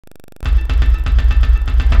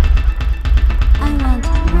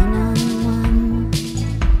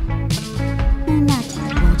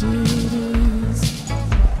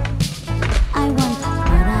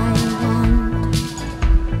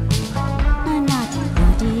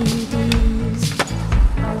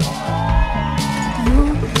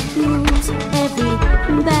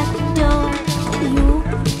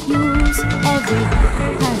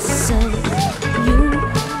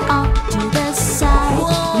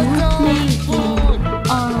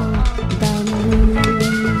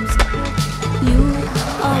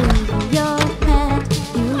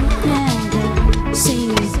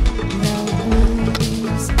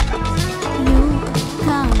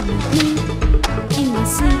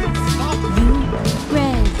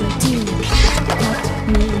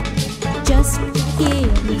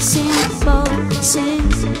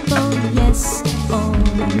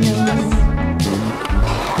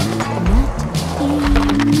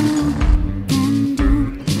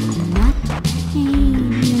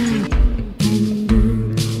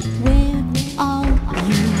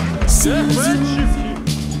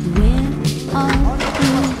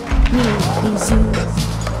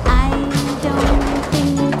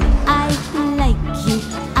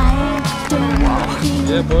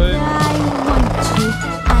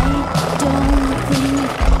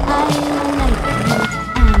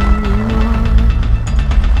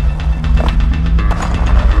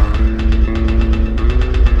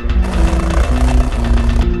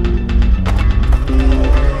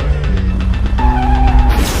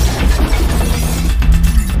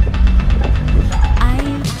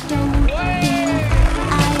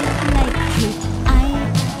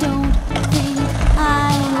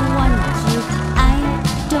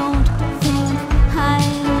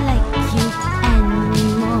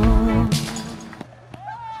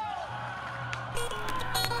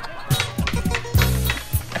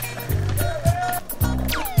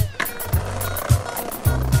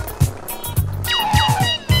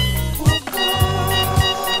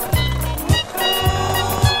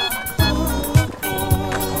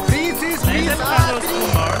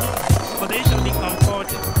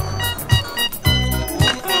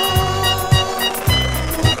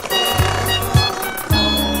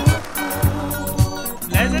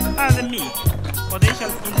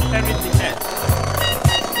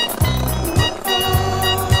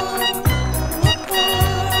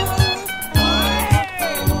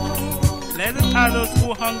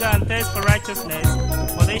who hunger and thirst for righteousness,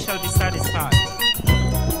 for they shall be satisfied.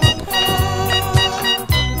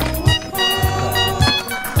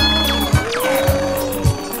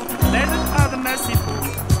 Blessed are the merciful,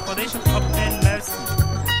 for they shall obtain mercy.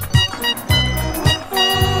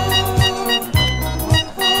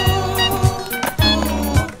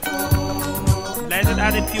 Blessed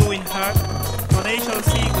are the pure in heart, for they shall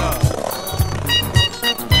see God.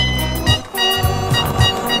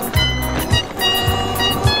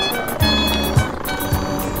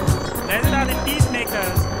 Blessed are the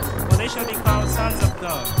peacemakers, for they shall be called sons of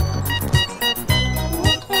God.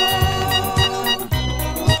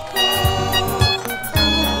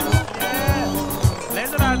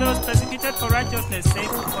 Blessed are those persecuted for righteousness' sake,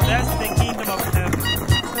 for theirs is the kingdom of heaven.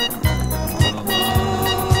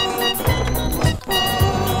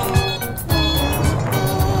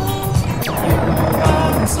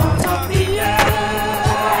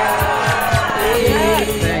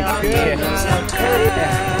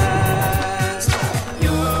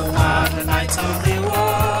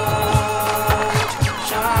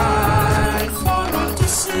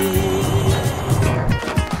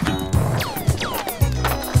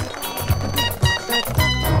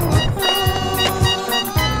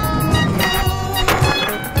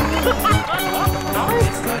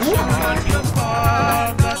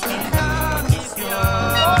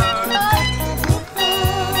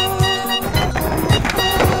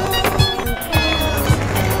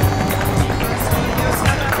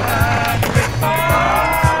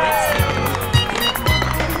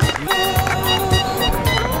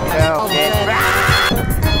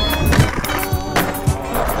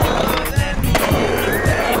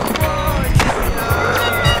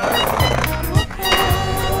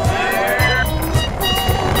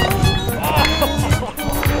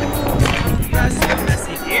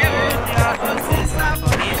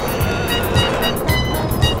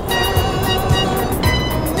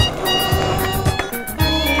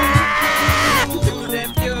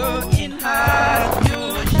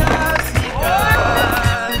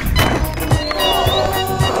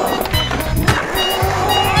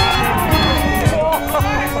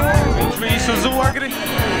 Uz Ogri,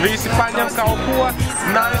 visi paņem kaut ko,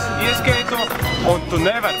 nais ieskaitu, un tu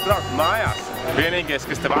nevari braukt mājās. Vienīgais,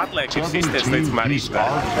 kas tev atliek, ir sisters līdz Marītē.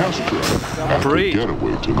 Free!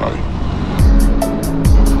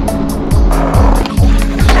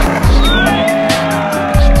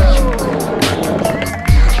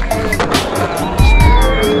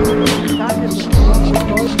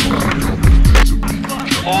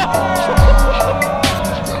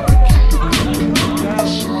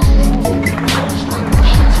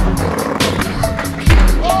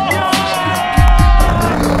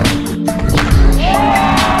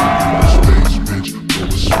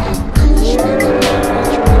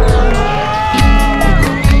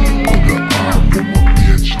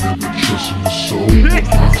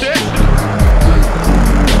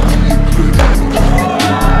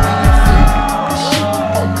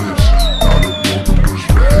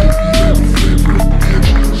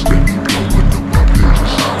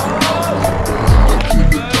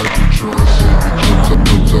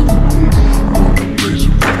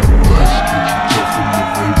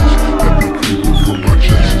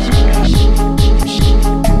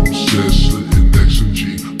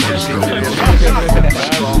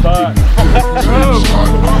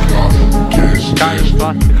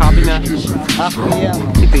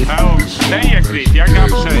 Neiekrīt, ja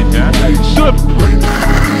kāp šeit, ja? Tur!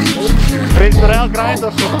 Viņš reāli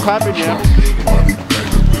graidos uz kabiņiem.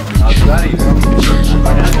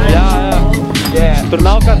 Jā. Tur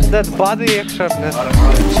nav kāds dead body iekšā.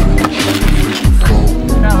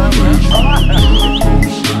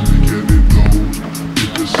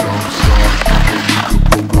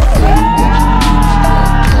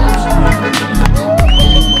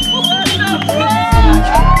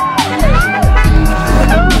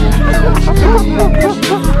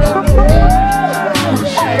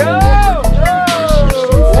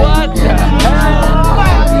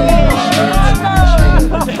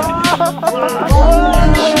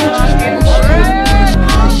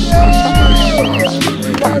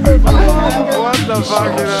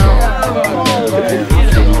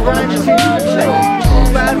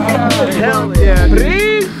 Hell yeah.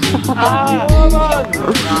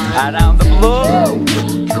 Around the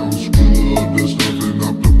block.